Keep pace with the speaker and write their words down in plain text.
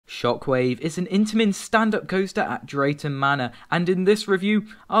Shockwave is an Intamin stand-up coaster at Drayton Manor, and in this review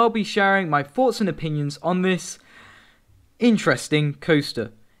I'll be sharing my thoughts and opinions on this interesting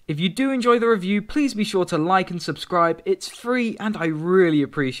coaster. If you do enjoy the review, please be sure to like and subscribe. It's free and I really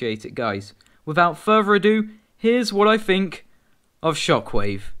appreciate it, guys. Without further ado, here's what I think of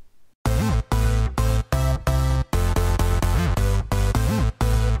Shockwave.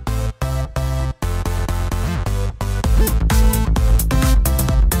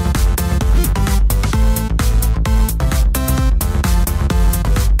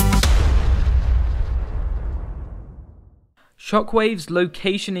 Shockwave's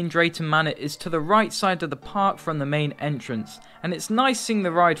location in Drayton Manor is to the right side of the park from the main entrance, and it's nice seeing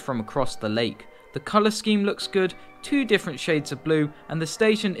the ride from across the lake. The colour scheme looks good, 2 different shades of blue, and the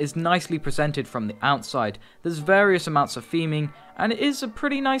station is nicely presented from the outside. There's various amounts of theming, and it is a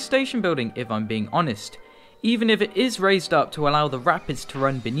pretty nice station building if I'm being honest, even if it is raised up to allow the rapids to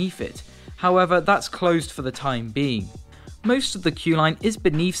run beneath it. However, that's closed for the time being. Most of the queue line is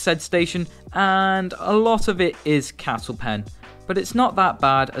beneath said station, and a lot of it is cattle pen. But it's not that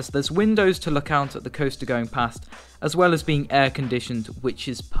bad, as there's windows to look out at the coaster going past, as well as being air conditioned, which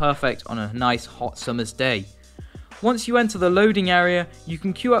is perfect on a nice hot summer's day. Once you enter the loading area, you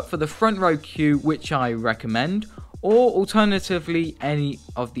can queue up for the front row queue, which I recommend, or alternatively any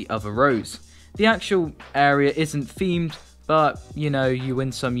of the other rows. The actual area isn't themed, but you know, you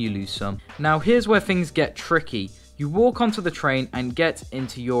win some, you lose some. Now here's where things get tricky. You walk onto the train and get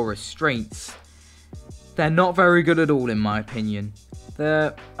into your restraints. They're not very good at all in my opinion.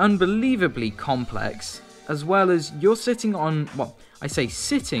 They're unbelievably complex, as well as you're sitting on, well, I say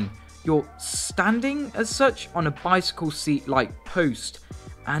sitting, you're standing as such on a bicycle seat like post.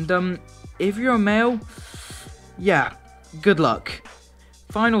 And if you're a male, yeah, good luck.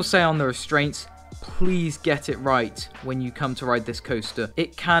 Final say on the restraints, please get it right when you come to ride this coaster.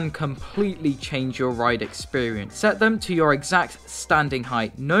 It can completely change your ride experience. Set them to your exact standing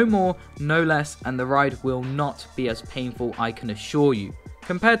height, no more, no less, and the ride will not be as painful, I can assure you.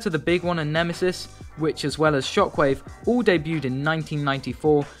 Compared to the big one and Nemesis, which as well as Shockwave all debuted in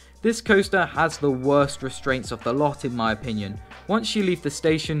 1994, this coaster has the worst restraints of the lot in my opinion. Once you leave the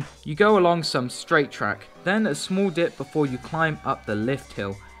station, you go along some straight track, then a small dip before you climb up the lift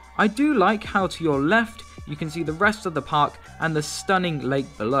hill. I do like how to your left you can see the rest of the park and the stunning lake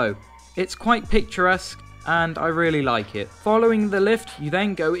below. It's quite picturesque and I really like it. Following the lift you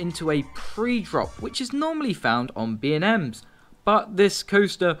then go into a pre-drop, which is normally found on B&Ms. But this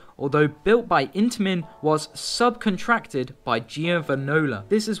coaster, although built by Intamin, was subcontracted by Giovanola.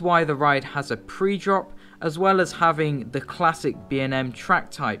 This is why the ride has a pre-drop, as well as having the classic B&M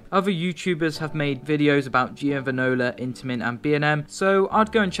track type. Other YouTubers have made videos about Giovanola, Intamin and B&M, so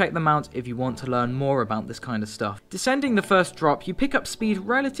I'd go and check them out if you want to learn more about this kind of stuff. Descending the first drop, you pick up speed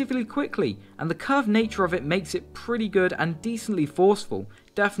relatively quickly, and the curved nature of it makes it pretty good and decently forceful.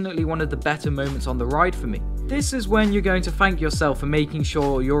 Definitely one of the better moments on the ride for me. This is when you're going to thank yourself for making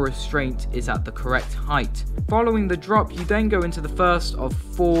sure your restraint is at the correct height. Following the drop, you then go into the first of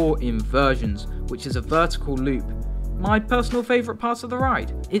 4 inversions, which is a vertical loop. My personal favourite part of the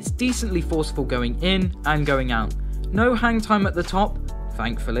ride. It's decently forceful going in and going out. No hang time at the top,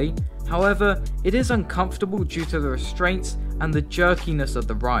 thankfully. However, it is uncomfortable due to the restraints and the jerkiness of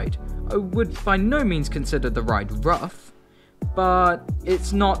the ride. I would by no means consider the ride rough, but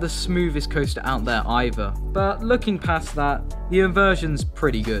it's not the smoothest coaster out there either. But looking past that, the inversion's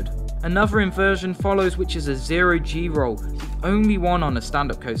pretty good. Another inversion follows, which is a 0G roll, the only one on a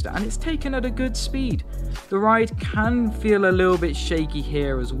stand-up coaster, and it's taken at a good speed. The ride can feel a little bit shaky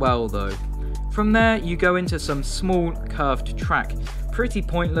here as well though. From there you go into some small curved track. Pretty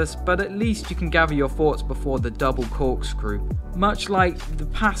pointless, but at least you can gather your thoughts before the double corkscrew. Much like the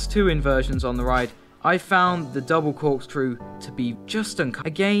past 2 inversions on the ride, I found the double corkscrew to be just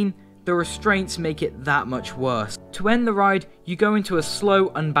again, the restraints make it that much worse. To end the ride, you go into a slow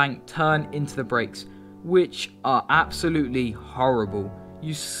unbanked turn into the brakes, which are absolutely horrible.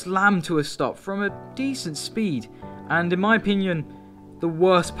 You slam to a stop from a decent speed, and in my opinion, the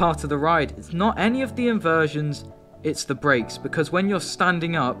worst part of the ride is not any of the inversions, it's the brakes, because when you're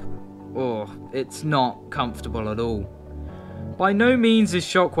standing up, oh, it's not comfortable at all. By no means is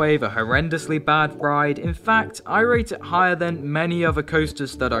Shockwave a horrendously bad ride. In fact, I rate it higher than many other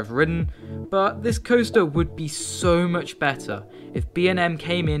coasters that I've ridden, but this coaster would be so much better if B&M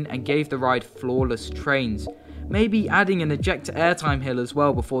came in and gave the ride flawless trains. Maybe adding an ejector airtime hill as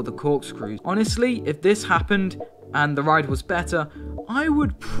well before the corkscrews. Honestly, if this happened and the ride was better, I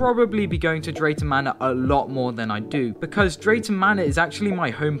would probably be going to Drayton Manor a lot more than I do, because Drayton Manor is actually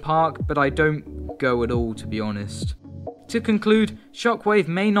my home park, but I don't go at all, to be honest. To conclude, Shockwave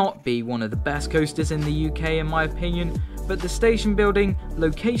may not be one of the best coasters in the UK in my opinion, but the station building,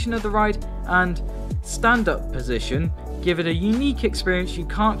 location of the ride and stand-up position give it a unique experience you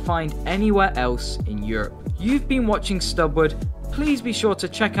can't find anywhere else in Europe. You've been watching Stubwood. Please be sure to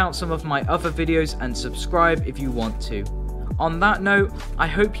check out some of my other videos and subscribe if you want to. On that note, I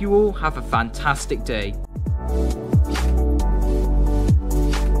hope you all have a fantastic day.